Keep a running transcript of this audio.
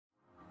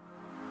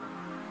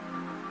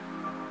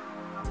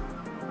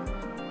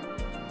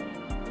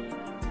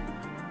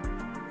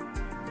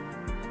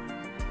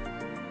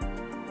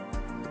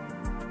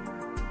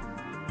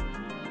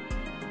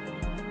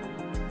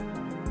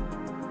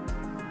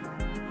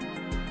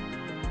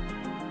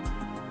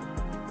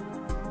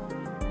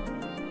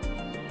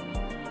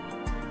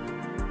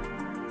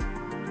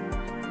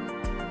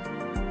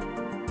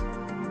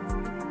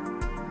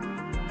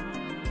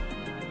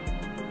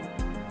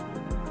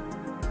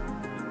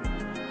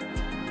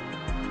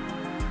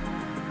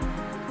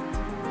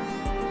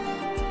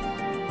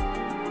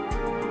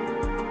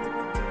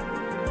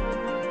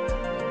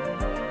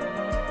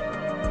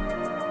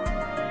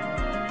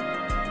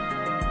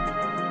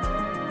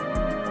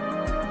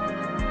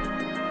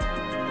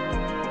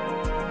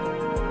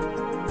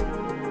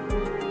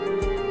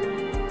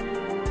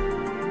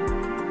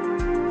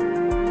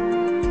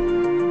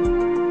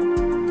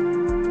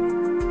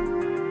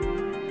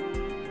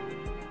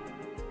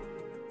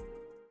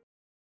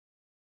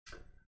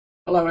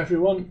Hello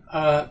everyone,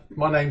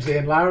 my name's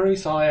Ian Lowry,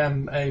 so I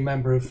am a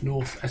member of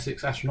North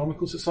Essex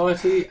Astronomical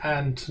Society,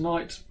 and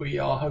tonight we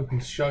are hoping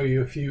to show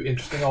you a few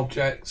interesting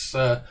objects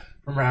from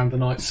around the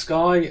night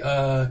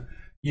sky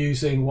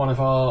using one of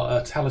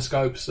our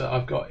telescopes that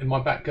I've got in my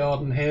back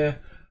garden here.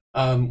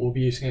 We'll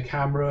be using a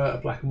camera,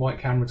 a black and white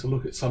camera, to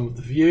look at some of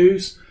the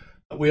views.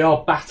 We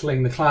are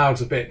battling the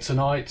clouds a bit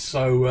tonight,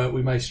 so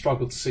we may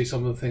struggle to see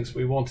some of the things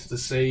we wanted to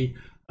see.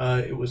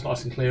 It was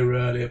nice and clear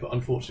earlier, but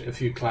unfortunately a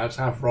few clouds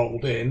have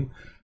rolled in.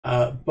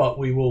 But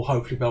we will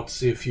hopefully be able to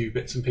see a few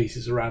bits and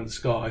pieces around the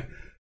sky.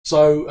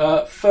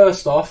 So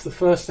first off, the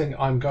first thing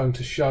I'm going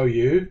to show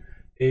you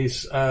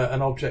is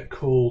an object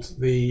called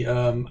the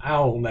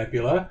Owl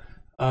Nebula,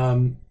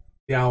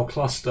 the Owl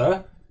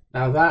Cluster.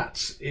 Now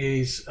that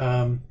is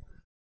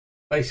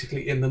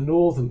basically in the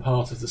northern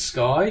part of the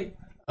sky.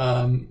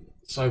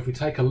 So if we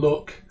take a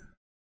look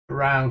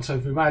around, so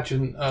if we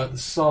imagine the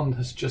sun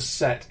has just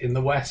set in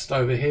the west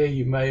over here,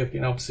 you may have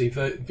been able to see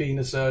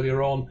Venus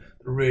earlier on,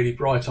 a really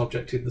bright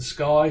object in the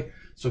sky.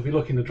 So if we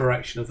look in the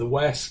direction of the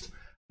west,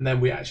 and then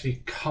we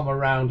actually come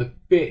around a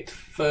bit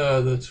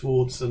further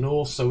towards the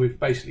north, so we've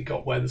basically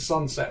got where the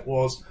sunset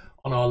was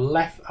on our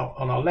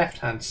left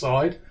hand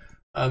side.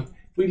 If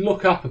we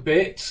look up a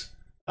bit,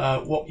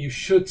 what you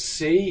should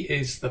see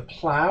is the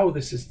Plough.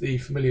 This is the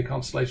familiar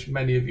constellation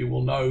many of you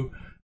will know.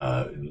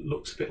 It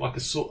looks a bit like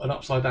an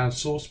upside down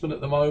saucepan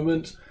at the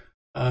moment.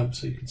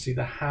 So you can see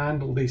the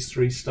hand, all these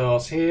three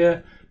stars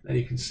here. Then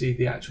you can see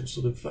the actual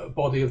sort of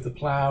body of the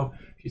Plough.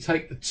 If you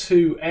take the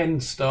two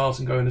end stars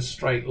and go in a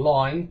straight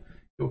line,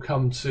 you'll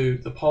come to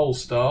the pole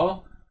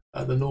star,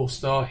 the North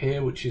Star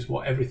here, which is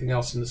what everything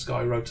else in the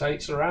sky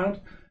rotates around.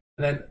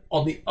 And then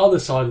on the other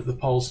side of the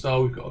pole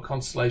star, we've got a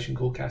constellation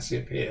called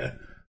Cassiopeia,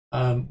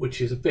 which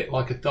is a bit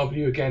like a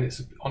W. Again,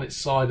 it's on its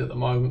side at the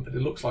moment, but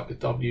it looks like a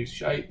W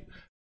shape.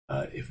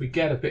 If we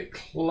get a bit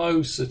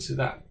closer to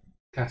that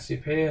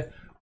Cassiopeia,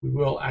 we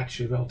will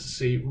actually be able to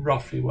see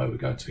roughly where we're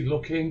going to be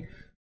looking.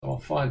 So I'll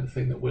find the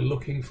thing that we're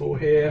looking for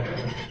here.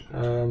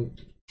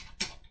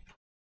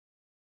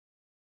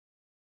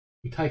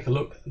 We take a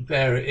look,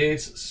 there it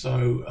is.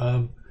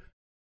 So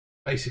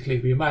basically,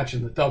 if we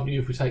imagine the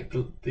W, if we take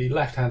the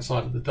left hand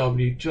side of the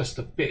W just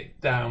a bit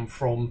down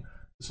from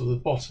sort of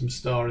the bottom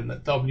star in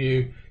that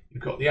W,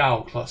 you've got the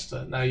Owl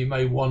Cluster. Now you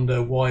may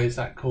wonder, why is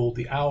that called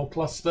the Owl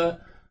Cluster?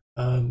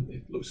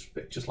 It looks a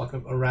bit just like a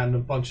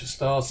random bunch of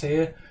stars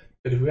here,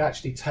 but if we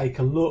actually take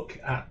a look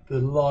at the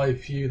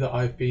live view that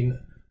I've been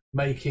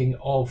making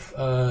of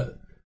the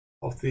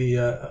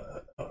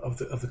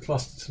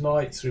cluster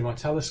tonight through my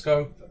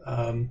telescope,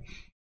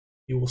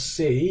 you will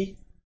see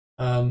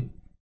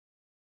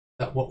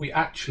that what we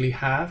actually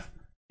have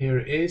here,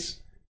 it is.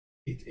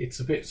 It's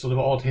a bit sort of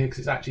odd here because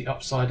it's actually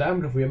upside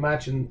down. But if we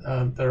imagine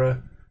there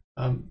are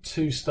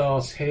two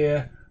stars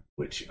here,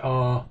 which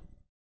are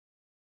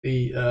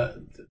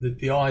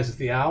the eyes of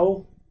the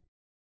owl.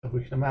 If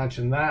we can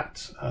imagine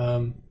that,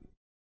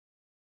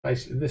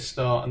 basically this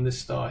star and this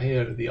star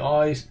here are the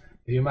eyes.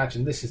 If you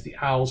imagine this is the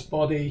owl's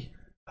body,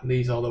 and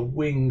these are the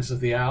wings of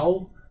the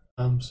owl.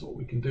 So what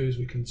we can do is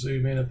we can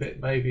zoom in a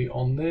bit maybe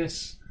on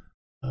this.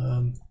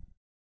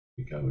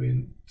 We go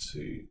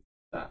into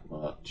that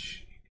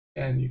much.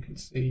 Again, you can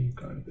see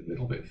going a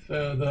little bit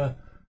further.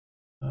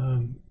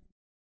 Going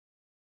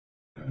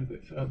a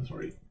bit further,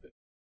 sorry,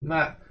 from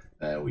that.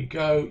 There we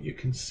go. You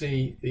can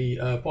see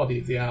the body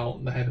of the owl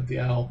and the head of the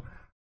owl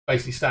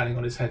basically standing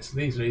on his head. So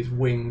these are his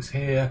wings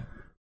here.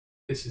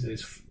 This is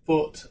his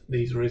foot.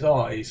 These are his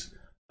eyes.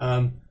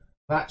 I've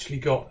actually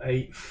got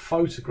a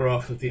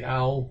photograph of the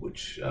owl,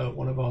 which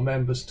one of our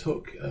members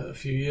took a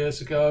few years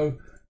ago.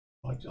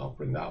 I'll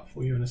bring that up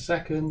for you in a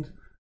second.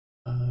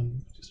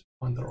 Just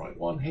find the right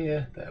one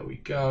here. There we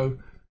go.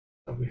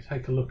 So we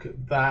take a look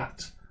at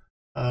that.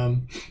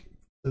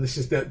 So this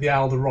is the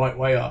owl the right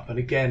way up, and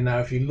again, now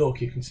if you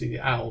look, you can see the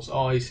owl's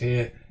eyes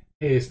here.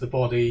 Here's the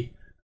body,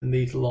 and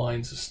these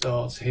lines of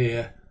stars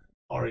here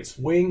are its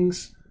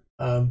wings.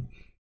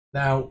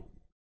 Now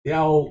the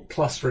owl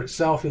cluster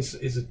itself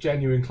is a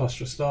genuine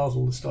cluster of stars.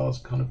 All the stars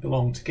kind of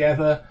belong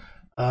together.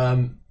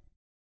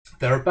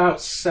 They're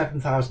about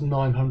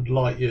 7,900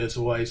 light years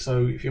away.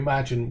 So if you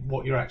imagine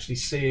what you're actually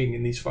seeing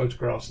in these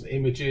photographs and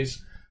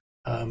images,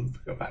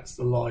 go back to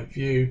the live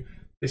view,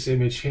 this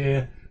image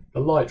here, the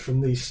light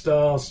from these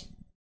stars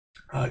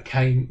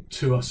came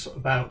to us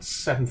about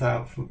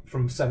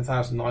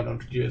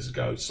 7,900 years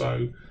ago.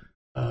 So,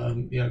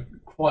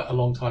 quite a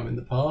long time in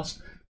the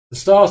past. The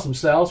stars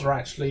themselves are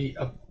actually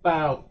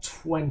about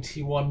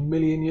 21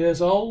 million years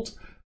old.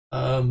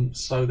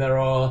 So there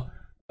are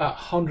about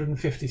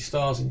 150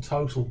 stars in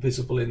total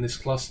visible in this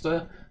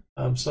cluster.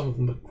 Some of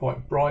them are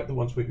quite bright. The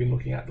ones we've been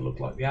looking at look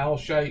like the owl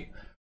shape,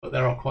 but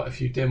there are quite a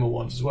few dimmer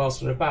ones as well.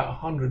 So there are about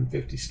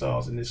 150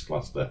 stars in this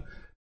cluster.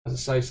 As I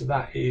say, so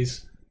that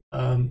is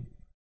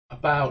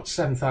about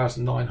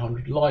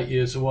 7,900 light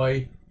years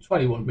away,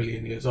 21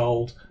 million years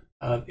old.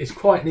 It's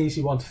quite an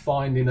easy one to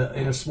find in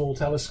a small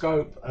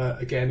telescope.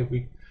 Again, if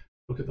we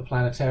look at the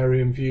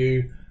planetarium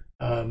view,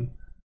 to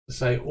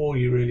say all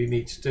you really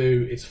need to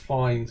do is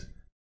find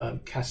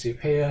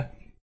Cassiopeia,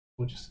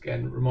 we'll just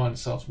again remind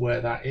ourselves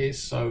where that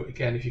is. So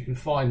again, if you can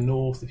find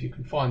north, if you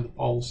can find the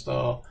pole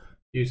star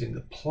using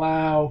the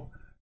plough,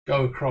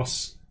 go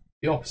across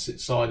the opposite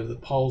side of the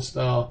pole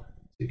star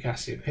to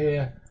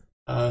Cassiopeia.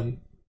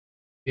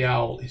 The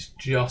owl is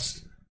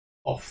just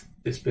off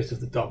this bit of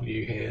the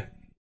W here.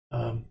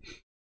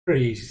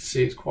 Pretty easy to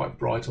see, it's quite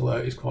bright, although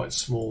it is quite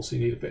small, so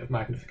you need a bit of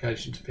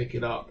magnification to pick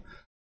it up.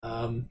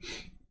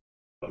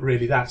 But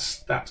really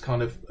that's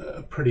kind of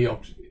a pretty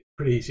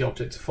easy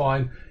object to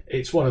find.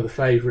 It's one of the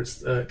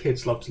favourites.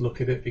 Kids love to look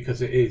at it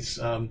because it is.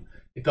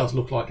 It does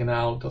look like an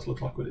owl. It does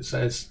look like what it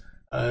says.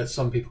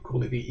 Some people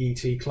call it the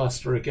ET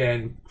cluster,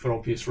 again for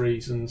obvious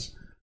reasons.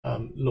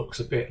 Looks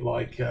a bit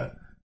like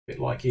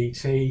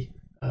ET.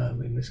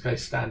 In this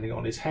case, standing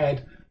on his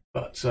head.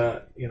 But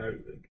you know,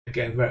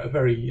 again, a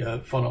very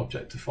fun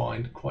object to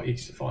find. Quite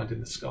easy to find in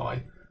the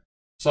sky.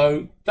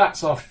 So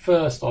that's our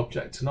first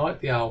object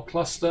tonight, the owl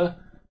cluster.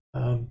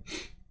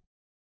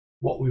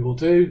 What we will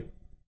do,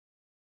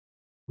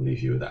 I'll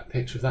leave you with that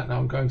picture of that. Now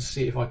I'm going to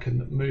see if I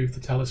can move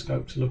the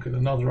telescope to look at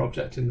another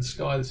object in the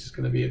sky. This is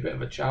going to be a bit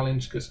of a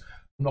challenge because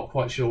I'm not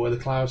quite sure where the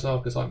clouds are,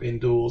 because I'm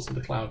indoors and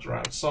the clouds are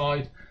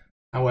outside.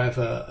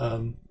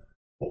 However,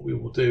 what we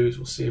will do is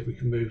we'll see if we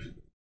can move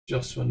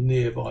just to a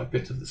nearby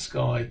bit of the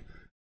sky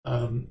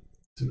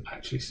to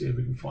actually see if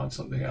we can find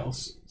something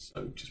else.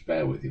 So just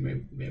bear with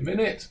me a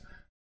minute.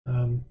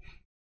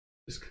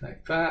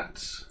 Disconnect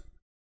that.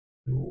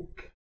 We will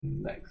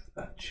connect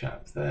that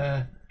chap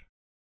there.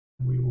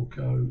 We will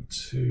go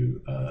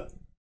to a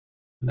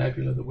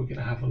nebula that we're going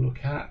to have a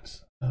look at.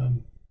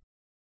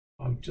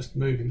 I'm just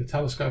moving the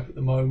telescope at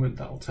the moment.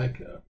 That will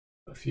take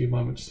a few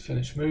moments to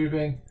finish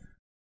moving.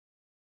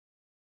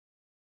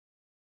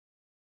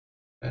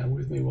 Bear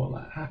with me while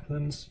that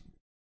happens.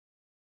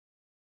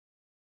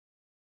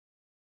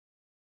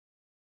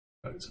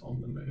 It's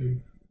on the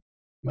move.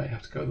 May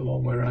have to go the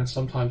long way around.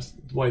 Sometimes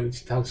the way the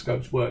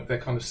telescopes work, they're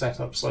kind of set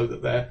up so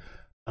that they're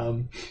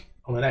on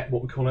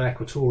what we call an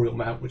equatorial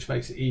mount, which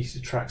makes it easy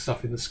to track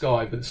stuff in the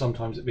sky. But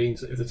sometimes it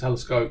means that if the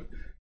telescope is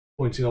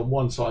pointing on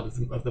one side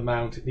of the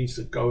mount, it needs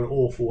to go an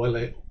awful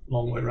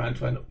long way around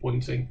to end up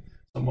pointing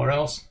somewhere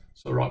else.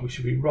 So right, we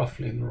should be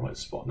roughly in the right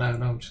spot now.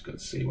 Now I'm just going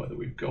to see whether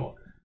we've got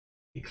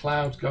any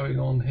clouds going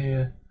on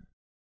here.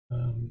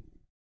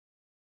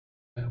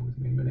 Bear with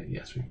me a minute.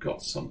 Yes, we've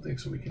got something,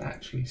 so we can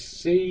actually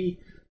see.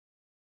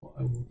 What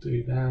I will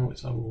do now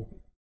is I will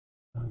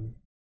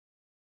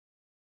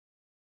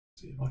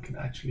see if I can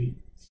actually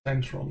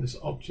center on this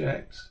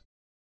object.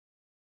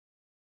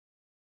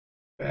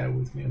 Bear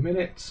with me a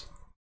minute.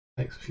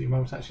 It takes a few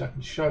moments. Actually, I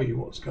can show you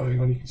what's going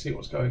on. You can see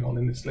what's going on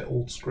in this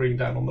little screen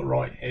down on the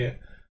right here.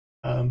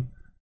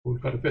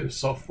 We've got a bit of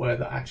software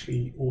that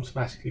actually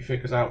automatically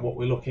figures out what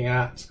we're looking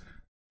at.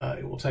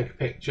 It will take a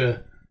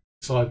picture,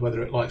 decide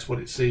whether it likes what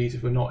it sees.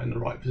 If we're not in the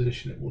right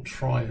position, it will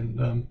try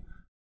and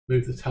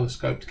move the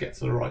telescope to get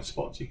to the right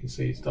spot. So you can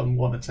see it's done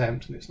one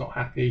attempt and it's not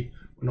happy.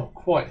 We're not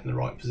quite in the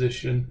right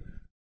position.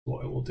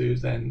 What it will do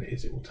then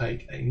is it will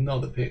take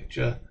another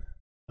picture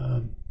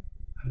and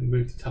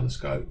move the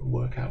telescope and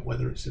work out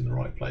whether it's in the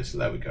right place. So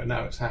there we go.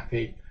 Now it's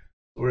happy.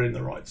 We're in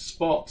the right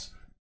spot.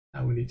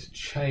 Now we need to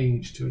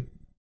change to a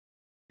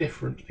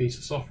different piece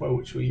of software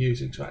which we're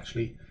using to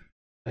actually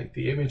take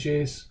the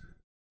images.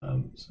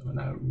 So we'll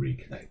now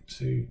reconnect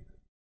to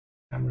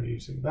camera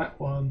using that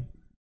one.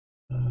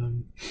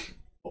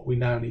 What we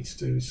now need to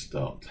do is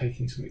start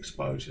taking some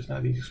exposures.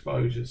 Now these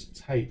exposures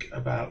take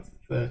about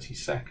 30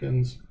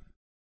 seconds.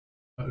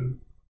 So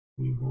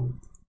we will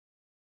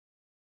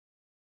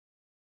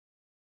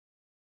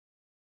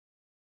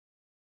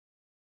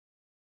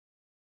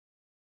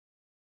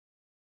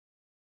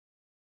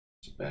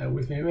just bear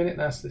with me a minute.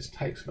 Now so this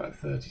takes about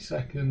 30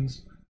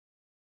 seconds.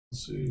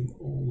 Zoom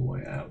all the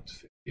way out to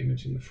fit the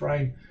image in the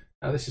frame.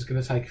 Now this is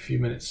going to take a few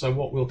minutes. So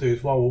what we'll do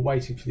is while we're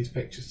waiting for these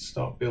pictures to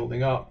start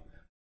building up,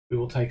 we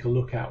will take a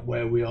look at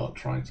where we are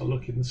trying to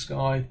look in the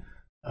sky.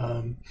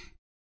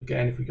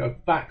 Again, if we go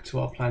back to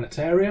our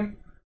planetarium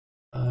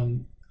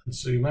and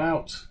zoom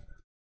out,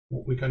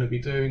 what we're going to be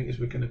doing is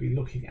we're going to be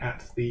looking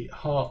at the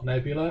Heart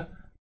Nebula.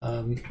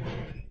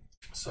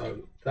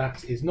 So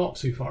that is not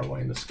too far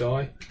away in the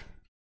sky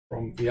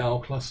from the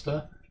Owl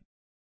cluster.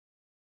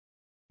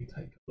 We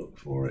take a look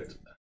for it,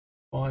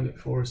 find it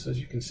for us, as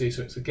you can see.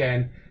 So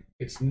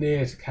it's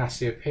near to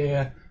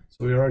Cassiopeia.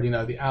 So we already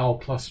know the Owl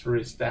cluster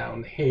is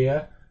down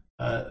here.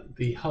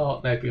 The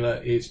Heart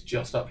Nebula is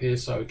just up here.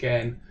 So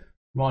again,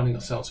 reminding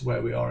ourselves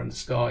where we are in the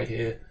sky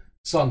here.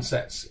 Sun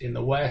sets in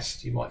the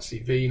west. You might see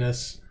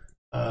Venus.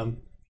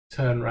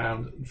 Turn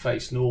around and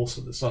face north,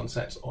 so the sun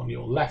sets on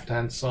your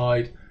left-hand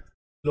side.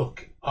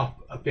 Look up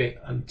a bit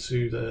and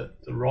to the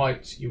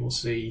right, you will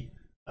see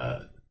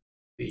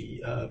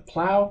the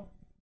plough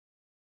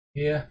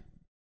here.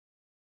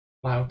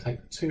 Plough,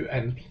 take the two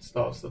end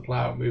stars of the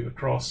plough, move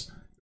across,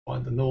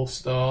 find the North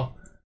Star.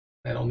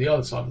 Then on the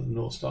other side of the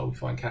North Star, we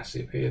find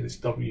Cassiopeia, this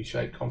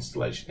W-shaped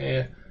constellation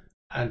here.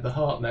 And the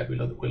Heart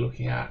Nebula that we're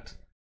looking at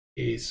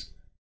is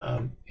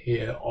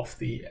here off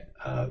the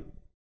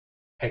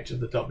edge of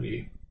the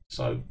W.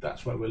 So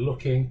that's where we're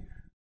looking.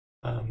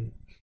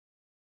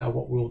 Now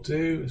what we'll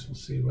do is we'll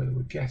see whether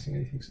we're getting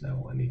anything. So now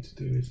what I need to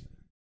do is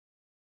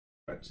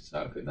stretch this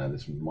out a bit. Now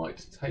this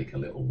might take a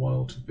little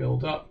while to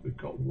build up. We've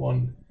got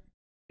one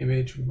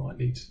image. We might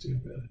need to do a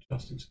bit of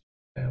adjusting. So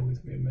bear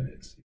with me a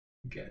minute so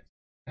you can get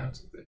out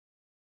of this.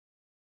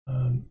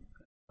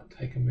 Might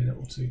take a minute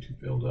or two to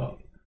build up.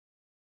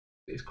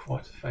 It's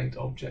quite a faint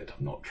object.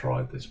 I've not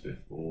tried this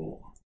before.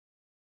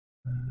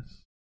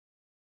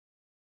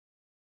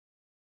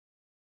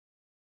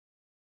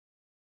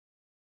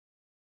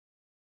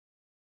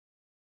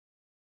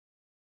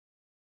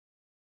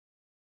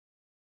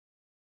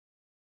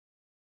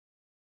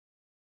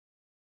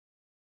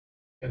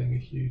 Getting a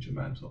huge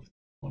amount of this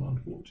one,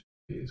 unfortunately,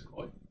 it is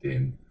quite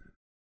dim.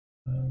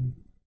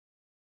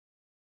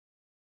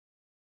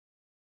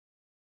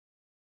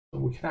 So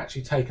we can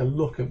actually take a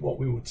look at what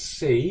we would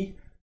see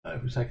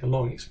if we take a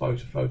long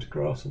exposure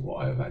photograph. And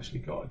what I've actually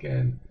got,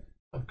 again,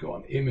 I've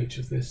got an image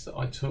of this that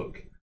I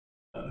took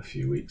a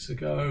few weeks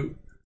ago.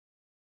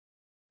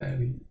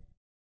 Fairly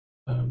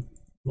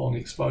long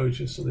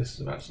exposure, so this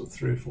is about sort of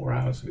 3 or 4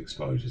 hours of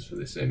exposures for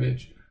this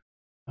image.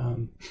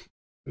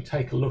 We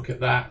take a look at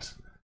that.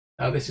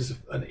 Now this is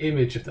an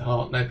image of the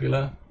Heart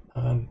Nebula.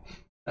 Now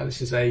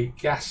this is a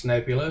gas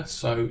nebula,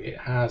 so it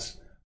has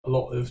a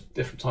lot of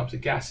different types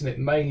of gas in it,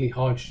 mainly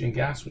hydrogen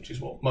gas, which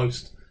is what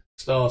most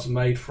stars are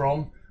made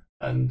from,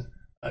 and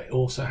it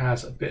also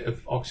has a bit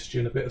of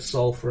oxygen, a bit of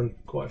sulfur, and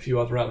quite a few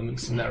other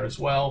elements in there as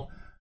well.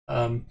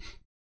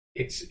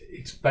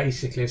 It's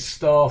basically a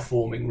star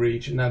forming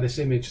region. Now this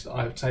image that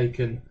I've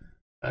taken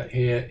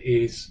here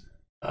is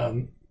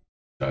showing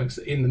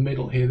in the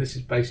middle here. This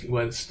is basically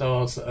where the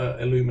stars that are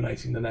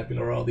illuminating the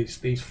nebula are.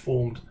 These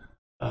formed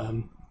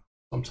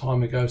some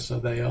time ago, so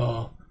they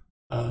are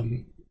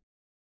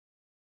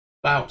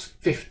about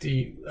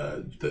 50.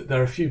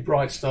 There are a few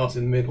bright stars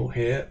in the middle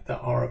here that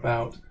are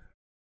about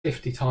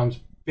 50 times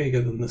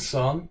bigger than the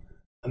Sun,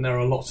 and there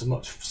are lots of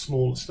much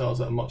smaller stars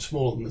that are much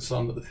smaller than the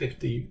Sun, but the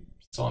 50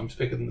 times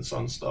bigger than the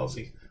Sun stars,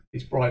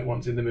 these bright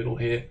ones in the middle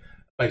here,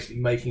 basically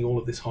making all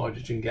of this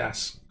hydrogen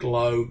gas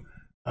glow.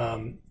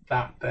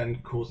 That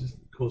then causes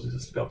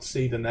us to be able to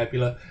see the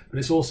nebula, but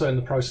it's also in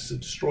the process of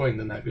destroying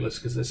the nebulas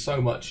because there's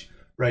so much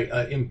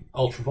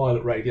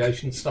ultraviolet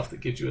radiation, stuff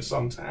that gives you a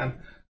suntan,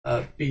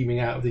 beaming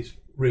out of these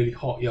really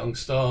hot young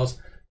stars.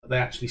 They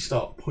actually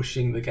start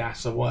pushing the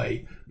gas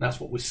away, and that's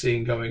what we're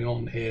seeing going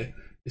on here.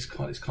 It's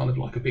kind of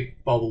like a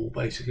big bubble.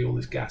 Basically, all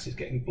this gas is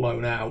getting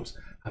blown out,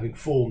 having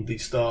formed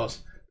these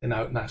stars. They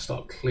now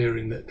start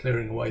clearing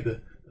away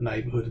the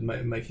neighbourhood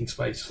and making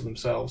space for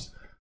themselves.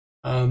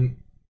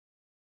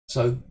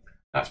 So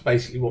that's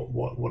basically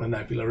what a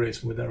nebula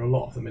is. There are a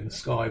lot of them in the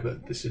sky,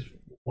 but this is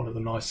one of the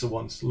nicer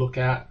ones to look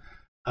at.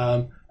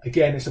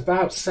 Again, it's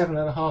about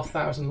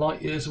 7,500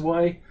 light years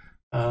away.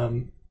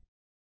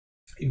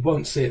 You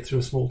won't see it through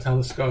a small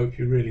telescope.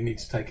 You really need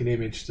to take an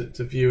image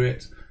to view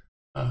it.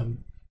 We're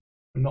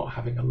not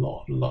having a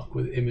lot of luck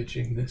with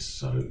imaging this,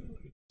 so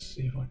let's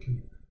see if I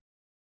can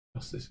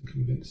adjust this and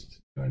convince it to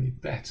go any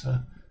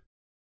better.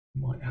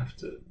 Might have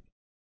to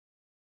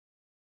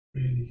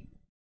really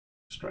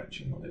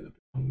stretching on it a bit.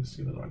 I'm going to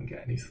see whether I can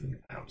get anything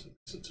out of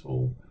this at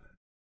all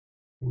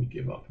before we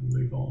give up and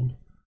move on.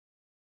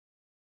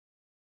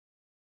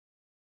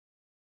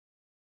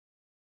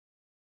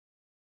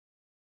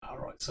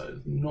 Alright, so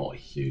there's not a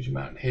huge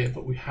amount here,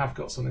 but we have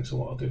got something. So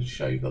what I'll do is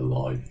show you the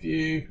live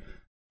view.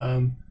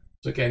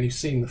 So again, you've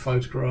seen the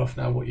photograph.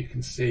 Now what you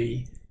can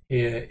see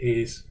here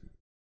is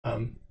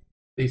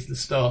these are the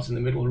stars in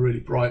the middle, the really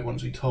bright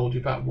ones we told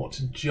you about. What's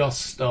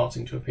just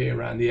starting to appear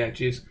around the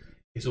edges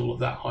is all of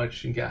that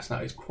hydrogen gas. Now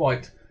it's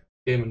quite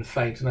dim and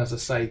faint, and as I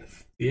say,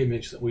 the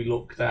image that we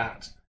looked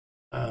at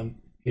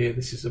here,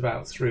 this is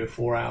about 3 or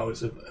 4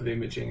 hours of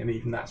imaging, and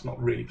even that's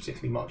not really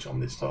particularly much on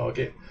this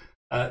target.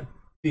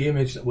 The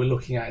image that we're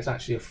looking at is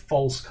actually a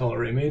false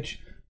colour image.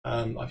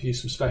 I've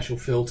used some special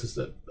filters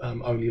that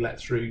only let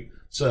through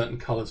certain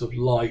colours of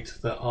light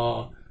that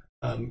are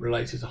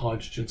related to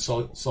hydrogen,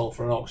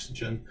 sulfur and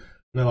oxygen,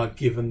 and then I've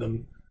given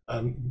them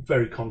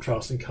very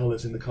contrasting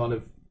colours in the kind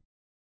of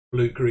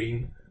blue,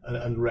 green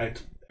and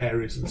red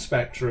areas of the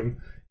spectrum.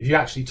 If you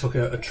actually took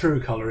a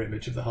true colour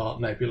image of the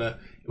Heart Nebula,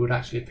 it would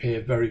actually appear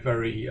very,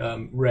 very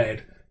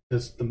red,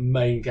 because the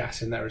main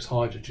gas in there is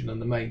hydrogen,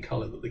 and the main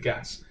colour that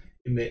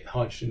the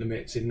hydrogen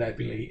emits in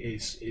nebulae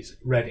is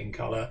red in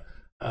colour.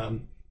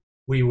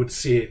 We would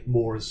see it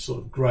more as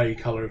sort of grey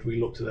colour if we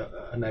looked at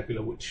a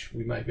nebula, which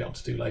we may be able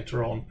to do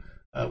later on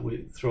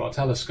through our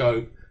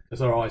telescope,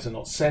 because our eyes are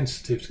not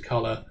sensitive to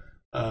colour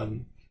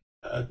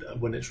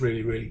when it's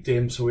really, really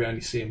dim, so we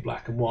only see in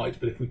black and white.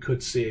 But if we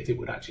could see it, it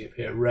would actually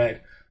appear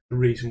red. The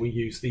reason we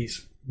use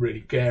these really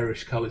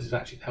garish colours is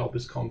actually to help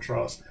us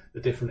contrast the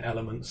different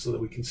elements, so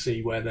that we can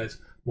see where there's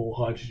more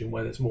hydrogen,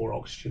 where there's more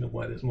oxygen, and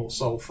where there's more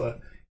sulfur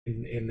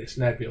in this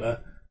nebula.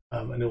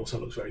 And it also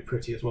looks very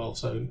pretty as well,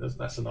 so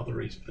that's another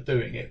reason for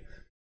doing it.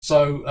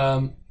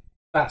 So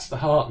that's the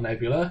Heart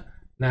Nebula.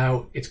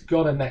 Now it's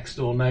got a next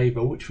door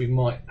neighbour which we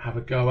might have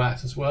a go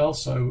at as well.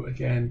 So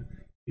again,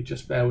 you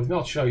just bear with me.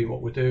 I'll show you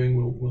what we're doing.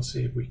 We'll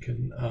see if we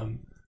can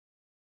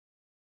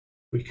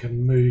we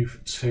can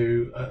move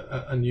to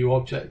a new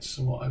object.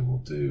 So what I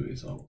will do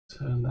is I will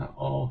turn that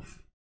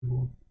off. I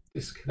will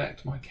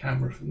disconnect my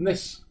camera from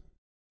this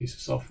piece of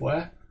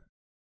software.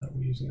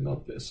 We're using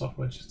another bit of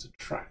software just to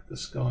track the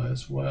sky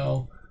as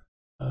well.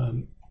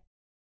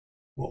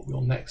 What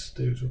we'll next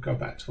do is we'll go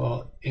back to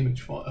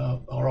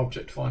our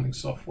object finding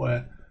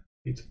software.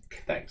 We need to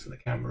connect to the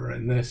camera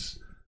in this.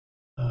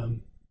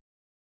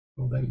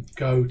 We'll then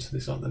go to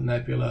this other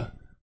nebula.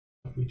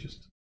 If we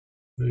just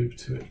move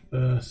to it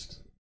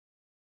first.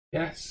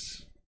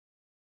 Yes.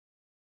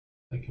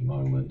 Take a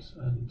moment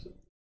and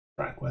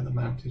track where the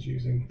mount is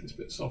using this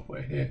bit of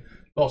software here.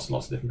 Lots and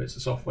lots of different bits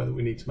of software that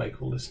we need to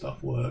make all this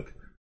stuff work.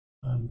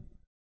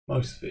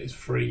 Most of it is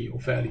free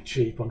or fairly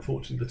cheap.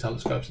 Unfortunately, the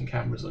telescopes and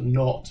cameras are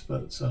not,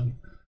 but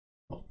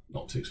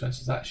not too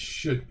expensive. That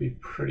should be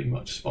pretty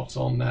much spot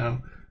on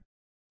now.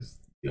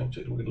 The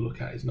object we're going to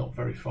look at is not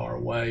very far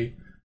away.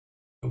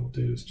 What we'll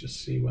do is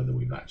just see whether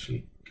we've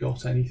actually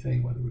got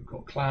anything, whether we've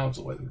got clouds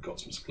or whether we've got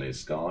some clear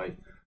sky.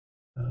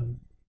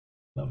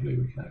 Lovely,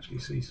 we can actually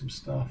see some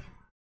stuff.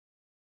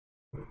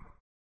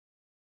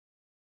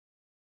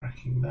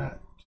 Tracking that.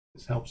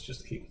 This helps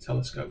just to keep the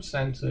telescope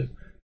centered.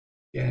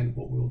 Again,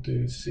 what we'll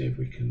do is see if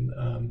we can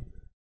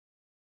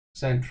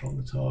center on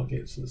the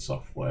target, so the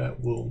software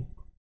will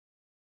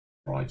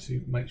try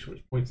to make sure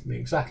it's pointing in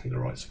exactly the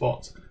right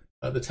spot.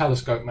 The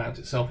telescope mount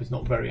itself is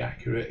not very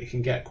accurate. It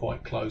can get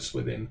quite close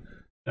within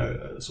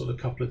a sort of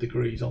couple of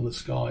degrees on the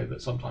sky,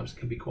 but sometimes it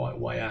can be quite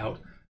way out.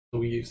 So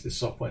we use this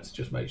software to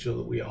just make sure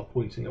that we are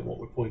pointing at what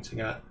we're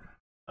pointing at.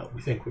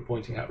 We think we're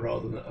pointing at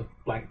rather than a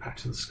blank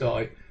patch in the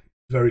sky.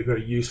 Very,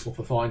 very useful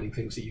for finding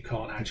things that you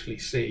can't actually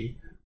see.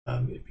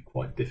 It'd be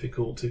quite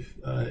difficult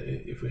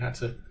if we had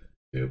to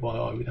do it by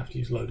eye. We'd have to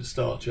use a load of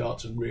star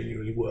charts and really,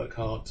 really work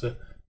hard to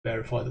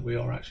verify that we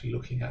are actually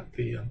looking at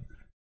the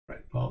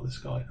correct part of the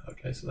sky.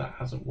 Okay, so that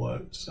hasn't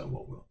worked. So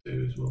what we'll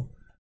do is we'll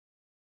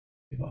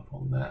give up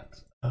on that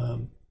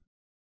and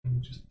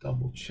we'll just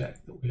double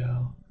check that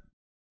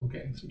we're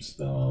getting some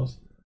stars.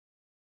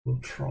 We'll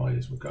try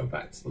is we'll go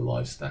back to the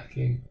live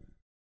stacking,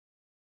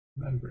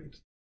 remembering to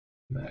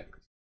connect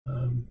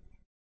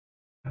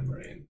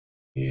camera in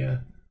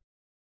here.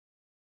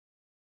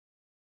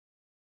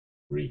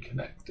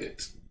 Reconnect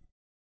it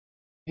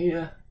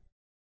here.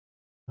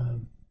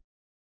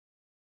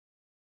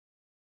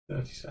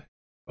 30 second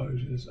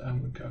exposures,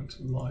 and we're going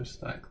to live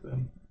stack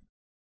them.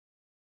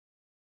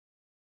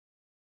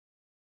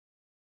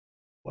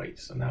 Wait,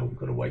 so now we've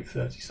got to wait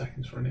 30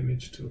 seconds for an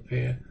image to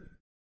appear.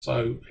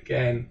 So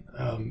again,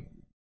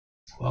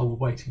 while we're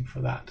waiting for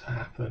that to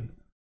happen,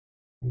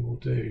 what we'll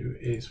do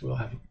is we'll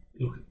have a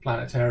look at the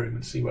planetarium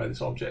and see where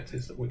this object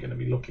is that we're going to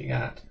be looking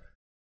at.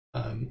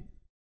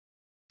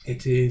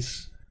 It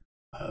is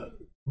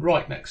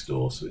right next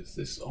door, so it's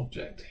this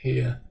object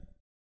here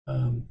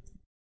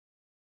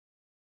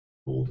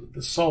called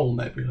the Sol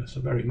Nebula.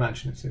 So very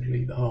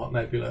imaginatively, the Heart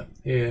Nebula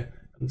here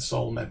and the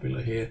Sol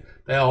Nebula here.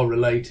 They are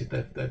related,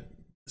 they're the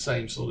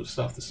same sort of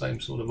stuff, the same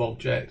sort of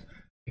object.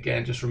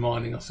 Again, just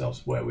reminding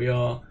ourselves where we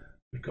are.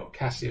 We've got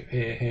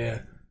Cassiopeia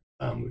here,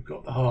 we've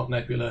got the Heart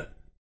Nebula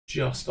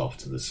just off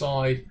to the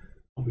side,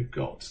 and we've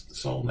got the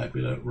Sol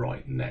Nebula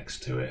right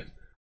next to it.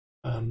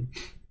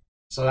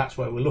 So that's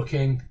where we're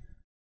looking.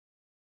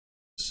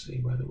 Let's see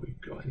whether we've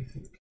got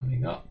anything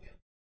coming up.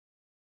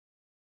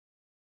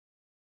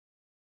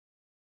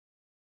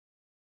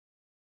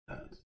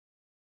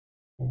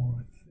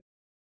 For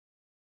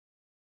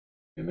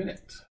a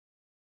minute.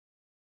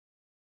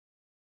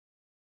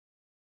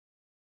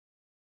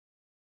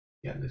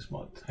 Yeah, this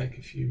might take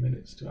a few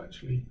minutes to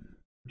actually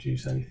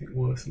produce anything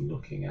worth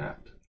looking at.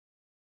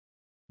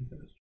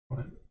 Let's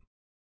try it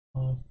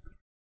hard.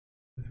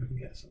 See if we can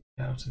get something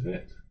out of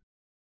it.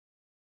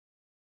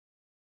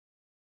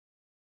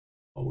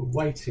 While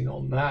we're waiting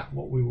on that,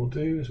 what we will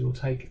do is we'll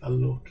take a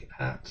look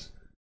at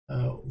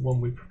one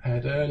we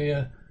prepared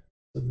earlier.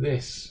 So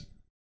this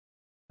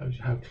shows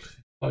you how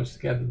close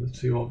together the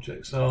two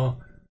objects are.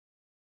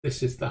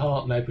 This is the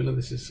Heart Nebula.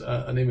 This is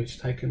an image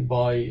taken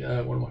by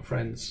one of my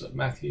friends,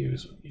 Matthew, who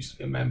used to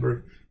be a member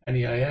of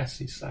NEAS.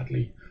 He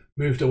sadly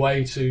moved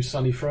away to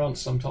sunny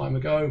France some time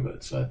ago,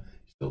 but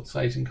still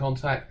stays in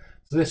contact.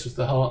 So this was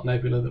the Heart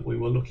Nebula that we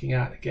were looking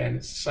at. Again,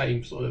 it's the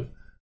same sort of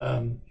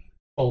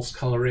false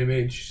colour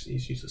image.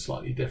 He's used a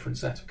slightly different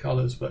set of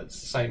colours, but it's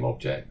the same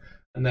object.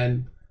 And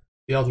then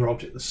the other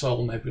object, the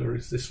Sol Nebula,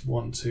 is this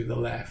one to the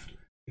left.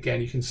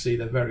 Again, you can see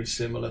they're very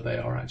similar. They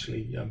are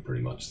actually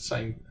pretty much the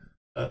same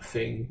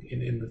thing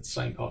in the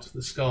same part of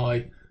the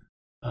sky.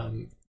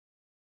 Again,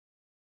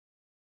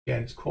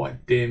 it's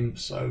quite dim,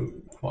 so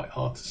quite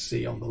hard to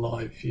see on the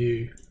live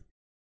view.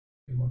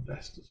 Do my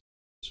best to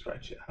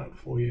stretch it out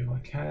for you if I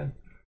can.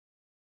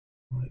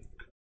 Right.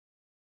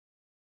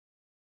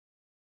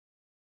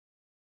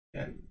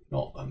 Again,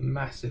 not a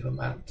massive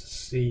amount to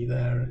see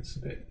there. It's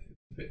a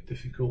bit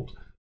difficult.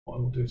 What I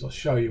will do is I'll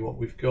show you what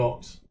we've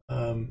got.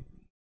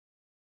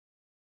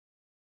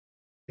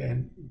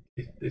 Again,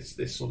 it's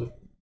this sort of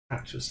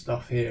patch of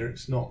stuff here.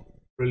 It's not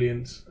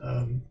brilliant.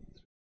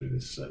 through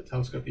this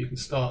telescope, you can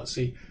start to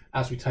see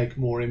as we take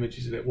more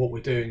images of it, what we're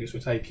doing is we're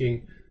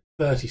taking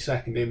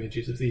 30-second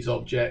images of these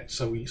objects.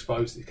 So we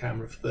expose the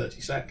camera for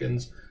 30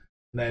 seconds,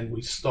 and then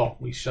we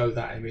stop, we show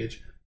that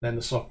image, then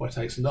the software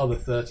takes another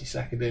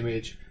 30-second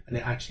image and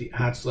it actually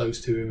adds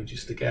those two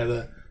images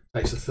together,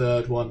 takes a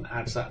third one,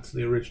 adds that to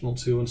the original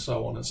two, and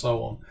so on and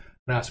so on.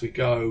 And as we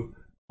go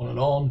on and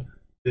on,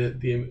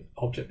 the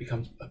object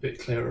becomes a bit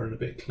clearer and a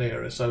bit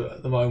clearer. So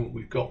at the moment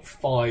we've got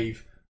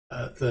 5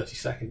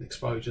 30-second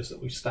exposures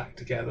that we've stacked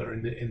together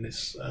in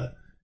this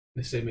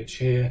image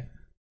here.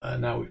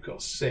 Now we've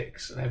got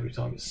 6, and every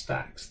time it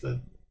stacks,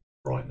 the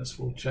brightness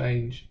will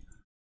change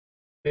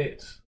a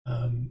bit.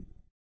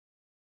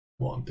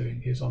 What I'm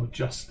doing here is I'm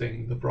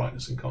adjusting the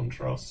brightness and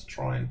contrast to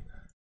try and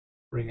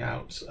bring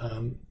out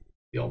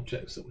the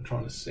objects that we're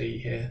trying to see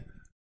here.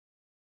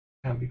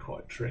 It can be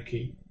quite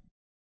tricky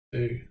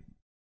to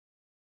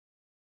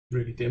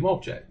really dim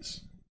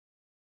objects.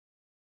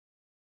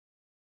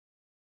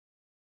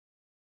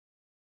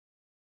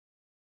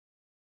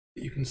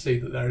 You can see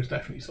that there is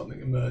definitely something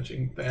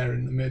emerging there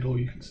in the middle.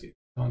 You can see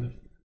kind of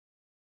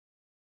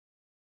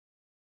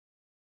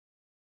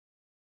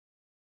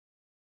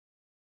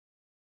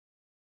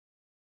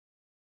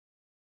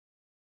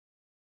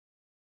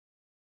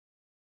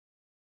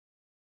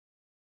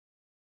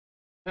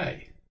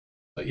okay.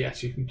 But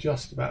yes, you can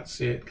just about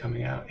see it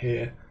coming out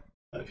here.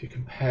 If you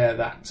compare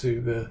that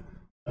to the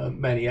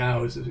many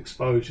hours of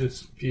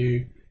exposures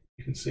view,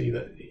 you can see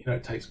that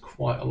it takes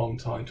quite a long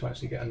time to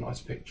actually get a nice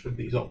picture of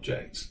these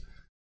objects.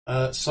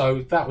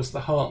 So that was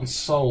the Heart and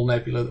Soul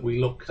Nebula that we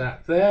looked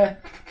at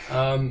there.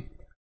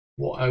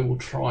 What I will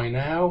try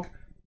now,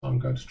 I'm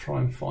going to try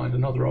and find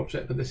another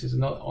object, but this is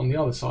on the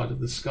other side of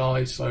the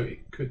sky, so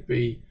it could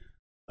be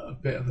a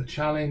bit of a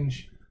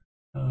challenge.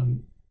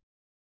 I'm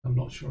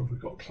not sure if we've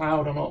got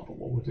cloud or not, but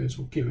what we'll do is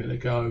we'll give it a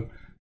go,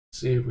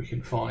 see if we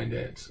can find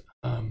it.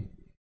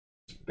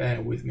 Just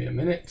bear with me a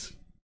minute.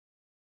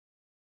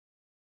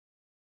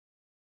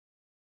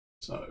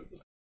 So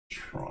let's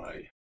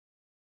try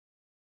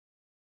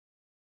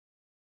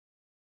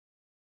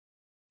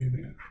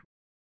moving across.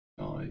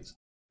 It's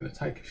going to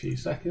take a few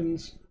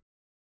seconds.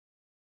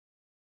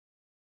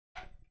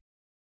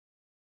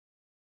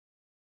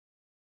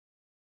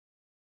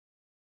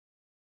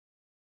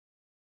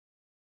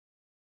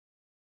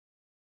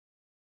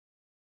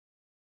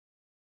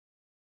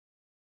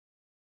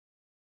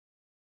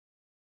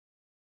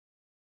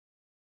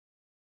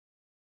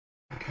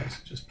 Okay, so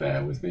just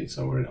bear with me.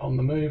 So we're on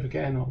the move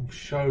again. I'll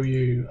show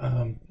you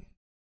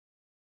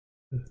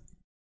the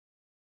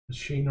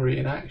machinery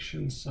in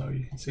action. So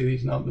you can see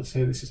these numbers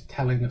here. This is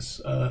telling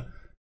us where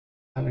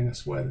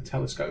the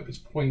telescope is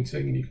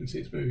pointing, and you can see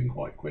it's moving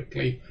quite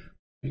quickly.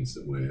 It means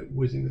that we're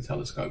whizzing the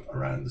telescope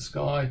around the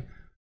sky.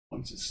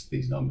 Once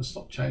these numbers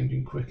stop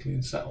changing quickly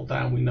and settle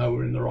down, we know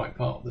we're in the right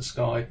part of the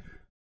sky.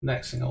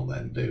 Next thing I'll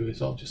then do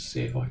is I'll just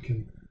see if I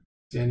can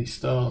see any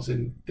stars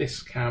in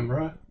this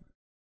camera.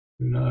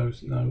 Who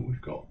knows? No,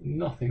 we've got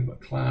nothing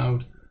but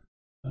cloud,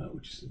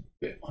 which is a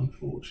bit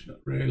unfortunate,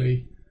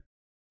 really.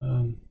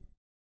 Let's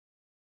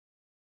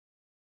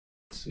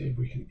see if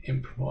we can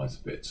improvise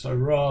a bit. So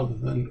rather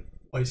than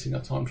wasting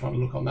our time trying to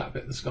look on that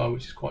bit of the sky,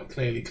 which is quite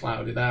clearly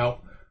clouded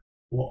out,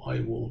 what I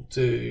will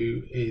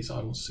do is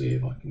I will see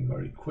if I can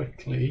very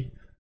quickly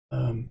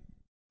add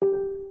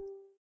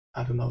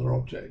another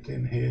object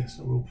in here.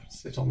 So we'll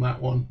sit on that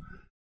one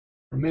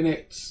for a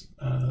minute.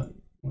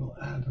 We'll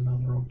add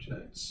another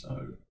object.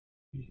 So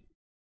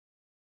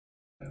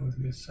bear with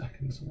me a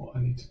second. So what I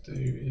need to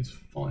do is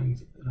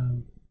find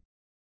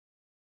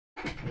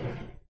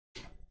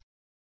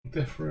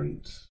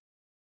different.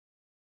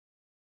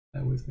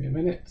 Bear with me a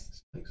minute.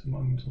 This takes a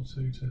moment or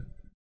two to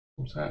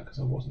sort out because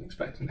I wasn't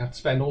expecting to have to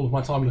spend all of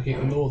my time looking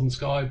at the northern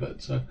sky,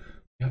 but we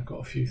have got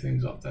a few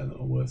things up there that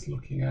are worth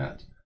looking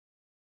at.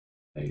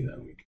 Okay,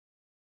 there we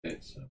go.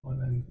 So if I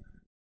then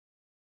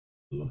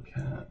look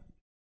at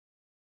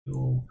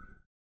your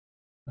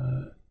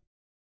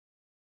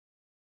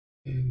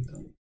in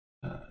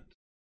that.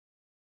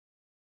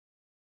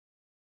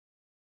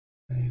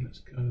 Okay, let's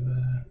go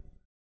there.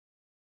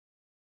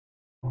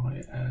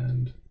 Try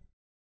and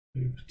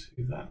move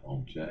to that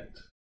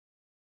object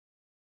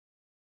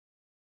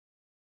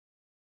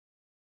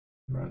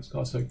around the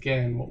sky. So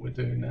again, what we're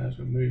doing now is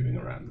we're moving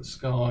around the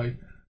sky.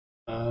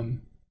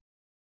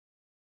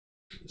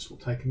 This will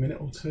take a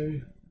minute or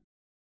two.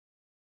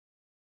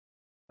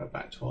 Go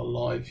back to our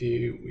live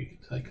view. We can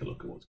take a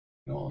look at what's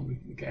going on. We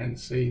can again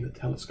see the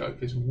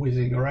telescope is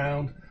whizzing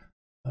around.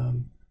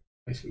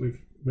 Basically, we've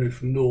moved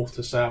from north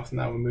to south, and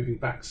now we're moving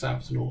back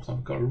south to north.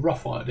 I've got a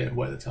rough idea of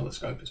where the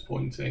telescope is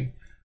pointing.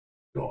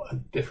 Got a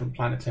different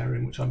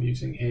planetarium which I'm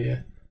using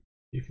here.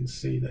 You can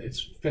see that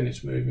it's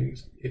finished moving.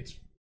 It's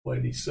where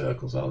these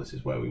circles are. This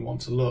is where we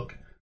want to look.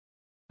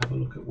 Have a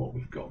look at what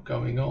we've got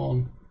going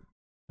on.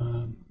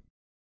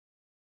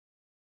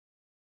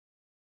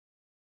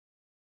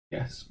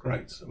 Yes,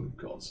 great. So we've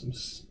got some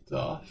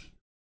stuff.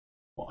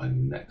 What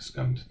I'm next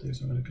going to do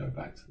is I'm going to go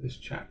back to this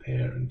chap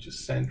here and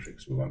just center it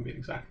because we won't be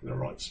exactly the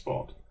right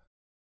spot.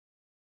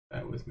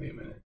 Bear with me a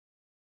minute.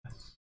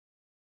 Yes.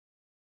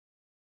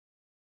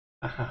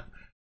 Aha,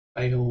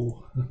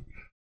 fail.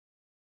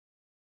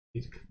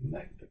 Need to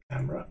connect the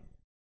camera.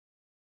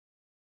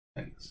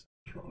 Thanks.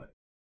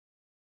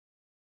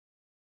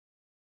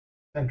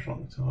 Center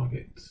on the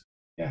target.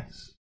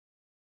 Yes.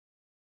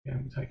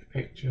 Again, we take a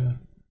picture,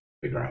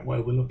 figure out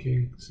where we're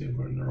looking, see if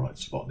we're in the right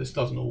spot. This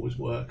doesn't always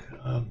work.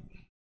 Can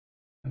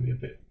be a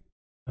bit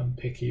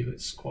picky if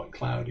it's quite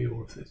cloudy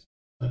or if it's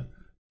a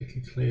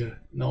particularly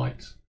clear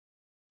night.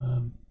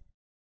 Not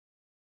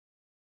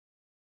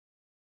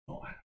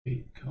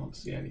happy, can't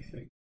see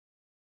anything.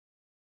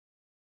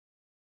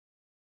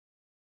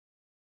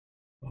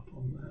 Up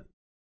on that.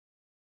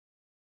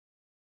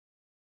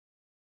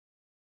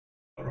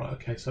 Alright,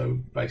 okay, so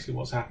basically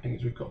what's happening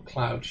is we've got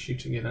clouds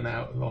shooting in and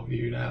out of our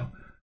view now.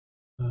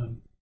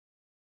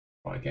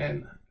 Try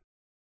again.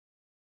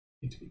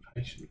 Need to be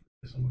patient with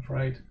this, I'm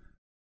afraid.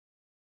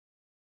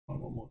 Try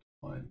one more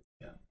time.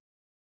 Yeah.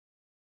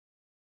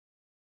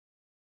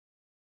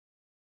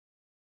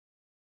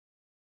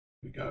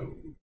 Here we go.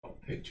 We've got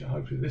a picture.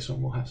 Hopefully this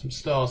one will have some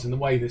stars. In the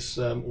way this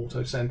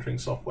auto-centering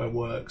software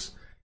works,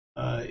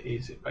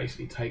 is it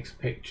basically takes a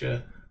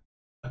picture,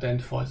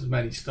 identifies as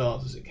many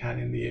stars as it can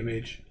in the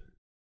image,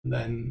 and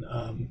then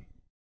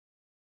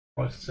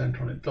tries to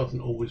center on it. It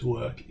doesn't always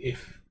work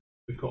if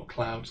we've got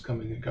clouds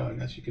coming and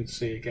going. As you can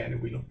see again,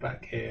 if we look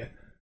back here,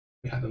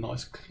 we had a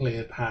nice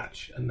clear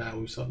patch and now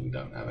we suddenly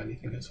don't have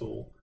anything at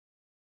all.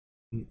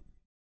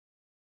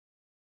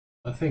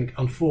 I think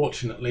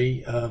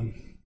unfortunately,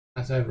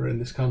 as ever in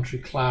this country,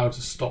 clouds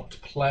have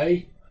stopped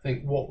play. I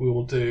think what we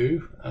will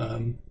do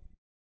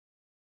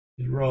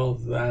is,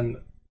 rather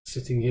than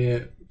sitting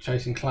here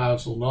chasing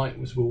clouds all night,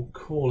 was we'll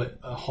call it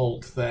a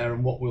halt there,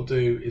 and what we'll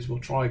do is we'll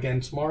try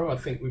again tomorrow. I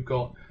think we've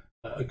got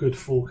a good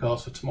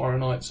forecast for tomorrow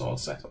night, so I'll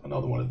set up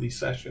another one of these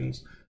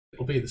sessions.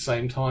 It'll be the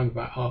same time,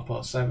 about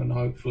 7:30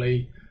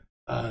 hopefully,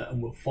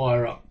 and we'll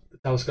fire up the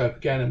telescope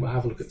again and we'll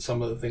have a look at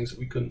some of the things that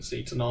we couldn't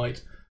see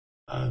tonight.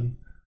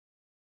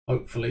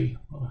 Hopefully,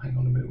 oh, hang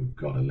on a minute, we've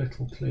got a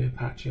little clear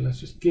patch here. Let's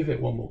just give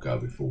it one more go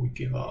before we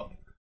give up.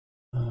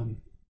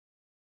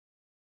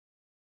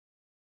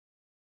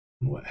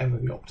 Whatever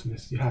the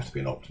optimist, you have to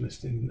be an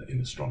optimist in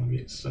astronomy.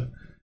 It's an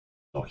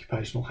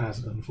occupational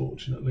hazard,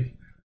 unfortunately.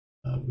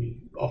 We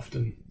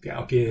often get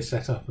our gear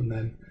set up and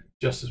then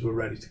just as we're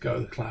ready to go,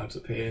 the clouds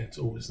appear. It's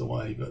always the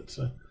way, but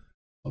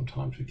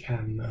sometimes we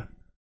can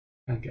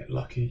get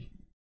lucky.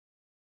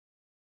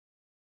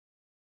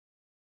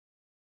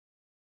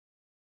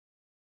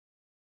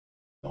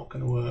 Not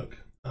going to work.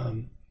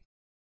 I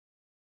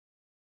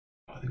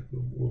think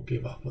we'll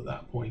give up at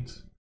that point.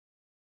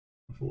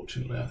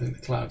 Unfortunately, I think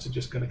the clouds are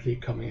just going to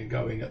keep coming and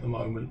going at the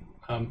moment.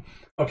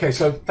 Okay,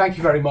 so thank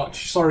you very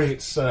much. Sorry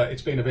it's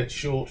been a bit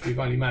short. We've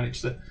only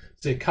managed to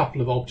see a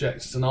couple of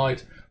objects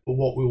tonight, but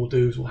what we will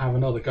do is we'll have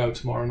another go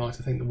tomorrow night.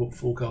 I think the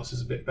forecast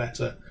is a bit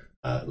better,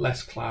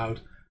 less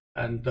cloud,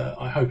 and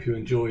I hope you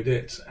enjoyed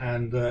it.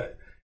 And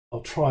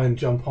I'll try and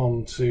jump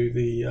on to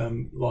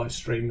the live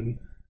stream and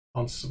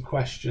answer some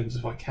questions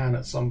if I can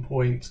at some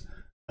point.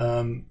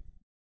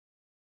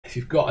 If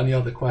you've got any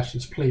other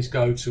questions, please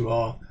go to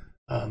our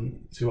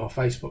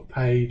Facebook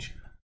page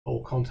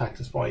or contact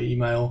us by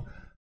email,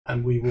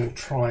 and we will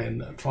try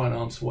and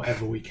answer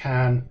whatever we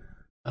can.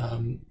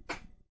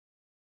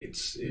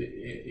 It's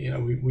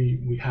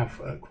we have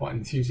quite an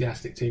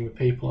enthusiastic team of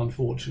people.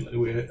 Unfortunately,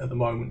 we're at the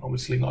moment,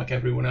 obviously like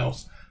everyone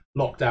else,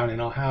 locked down in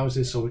our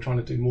houses, so we're trying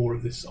to do more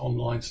of this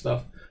online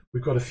stuff.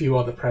 We've got a few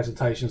other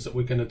presentations that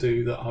we're going to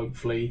do that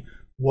hopefully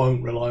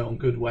won't rely on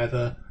good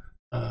weather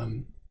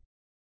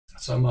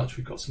so much.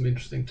 We've got some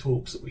interesting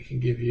talks that we can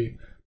give you.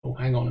 Oh,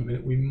 hang on a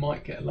minute, we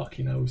might get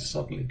lucky now. We've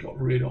suddenly got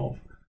rid of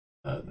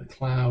the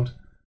cloud.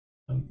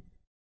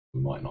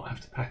 We might not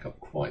have to pack up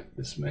quite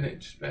this minute,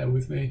 just bear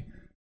with me.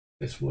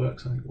 If this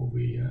works, I think we'll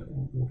be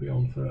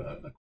on for a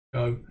quick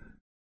go.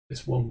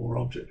 This one more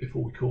object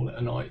before we call it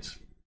a night.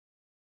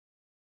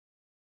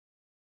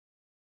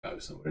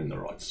 So we're in the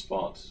right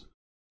spot.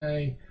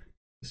 Okay,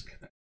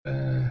 disconnect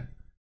there.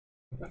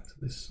 Go back to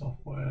this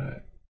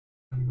software.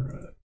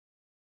 Camera,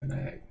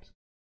 connect.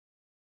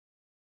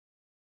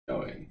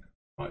 Going.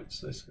 Right,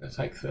 so this is going to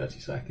take 30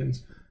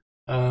 seconds.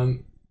 So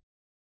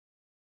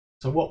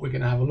what we're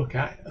going to have a look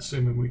at,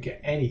 assuming we get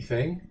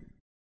anything,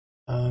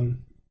 with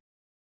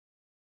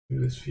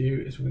this view,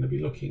 is we're going to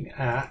be looking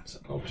at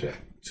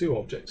two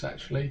objects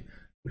actually,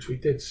 which we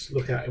did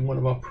look at in one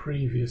of our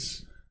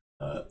previous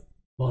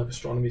live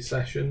astronomy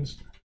sessions.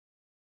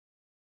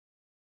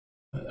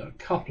 A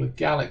couple of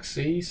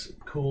galaxies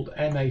called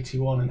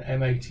M81 and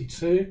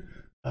M82.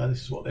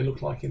 This is what they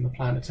look like in the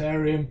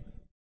planetarium.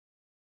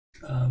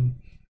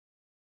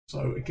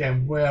 So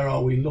again, where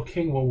are we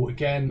looking? Well,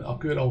 again, our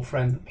good old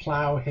friend the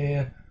plough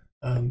here.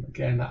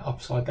 Again, that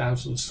upside down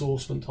sort of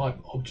saucepan type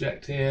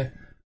object here.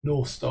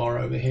 North Star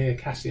over here,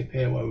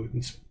 Cassiopeia, where we've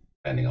been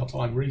spending our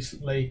time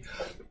recently.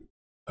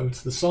 Over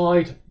to the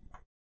side,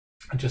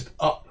 and just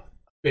up a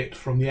bit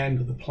from the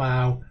end of the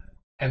plough,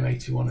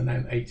 M81 and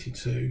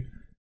M82.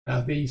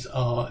 Now these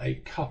are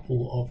a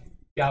couple of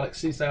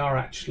galaxies. They are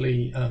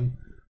actually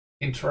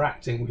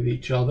interacting with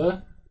each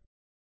other.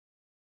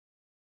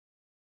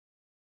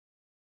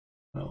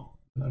 Well,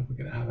 I don't know if we're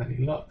going to have any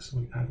luck. So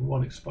we've had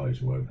one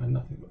exposure where we've had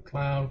nothing but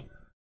cloud.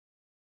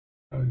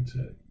 Going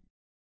to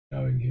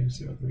go in here and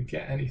see whether we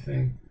get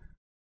anything.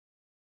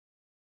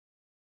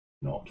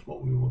 Not,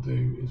 what we will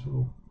do is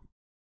we'll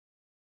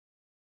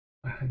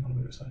hang on a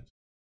minute. So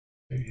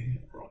do here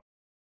right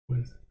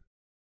with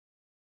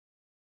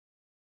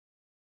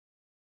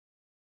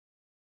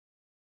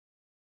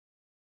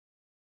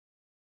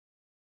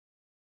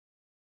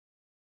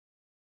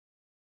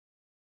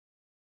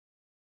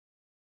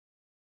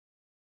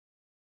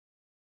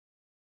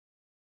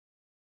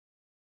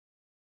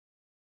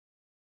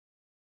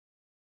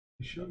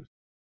shows.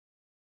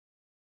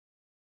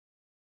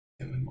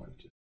 And we might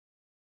just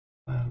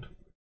cloud.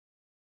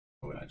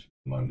 We're actually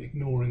at the moment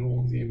ignoring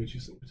all the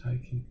images that we're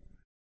taking.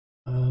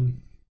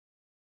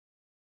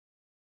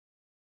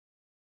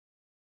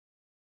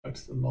 Go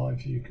to the live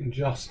view, you can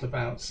just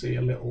about see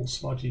a little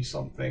smudgy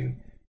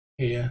something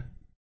here,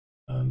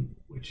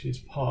 which is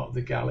part of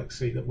the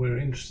galaxy that we're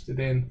interested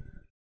in.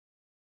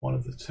 One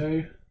of the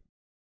two.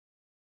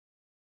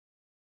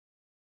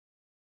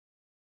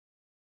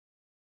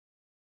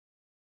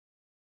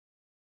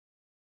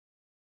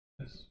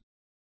 Yes.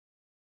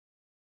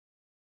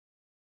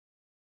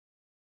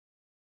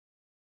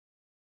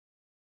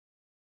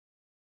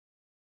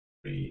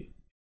 Three,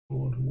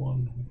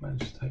 one. We've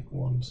managed to take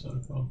one so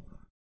far.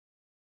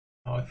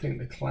 I think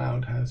the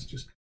cloud has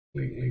just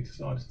completely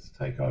decided to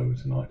take over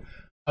tonight.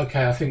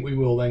 Okay, I think we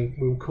will then.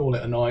 We'll call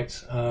it a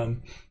night.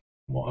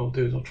 What I'll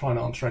do is I'll try and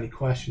answer any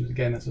questions.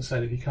 Again, as I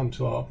said, if you come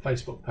to our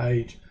Facebook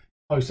page,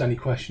 post any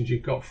questions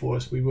you've got for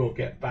us, we will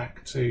get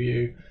back to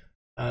you.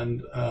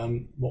 And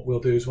what we'll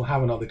do is we'll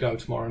have another go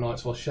tomorrow night.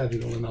 So I'll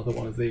schedule another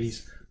one of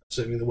these,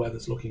 assuming the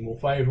weather's looking more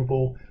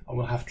favourable. And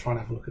we'll have to try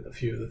and have a look at a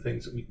few of the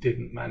things that we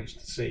didn't manage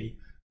to see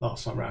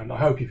last time around. I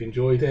hope you've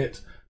enjoyed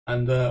it,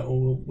 and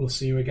we'll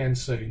see you again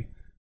soon.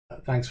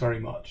 Thanks very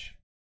much.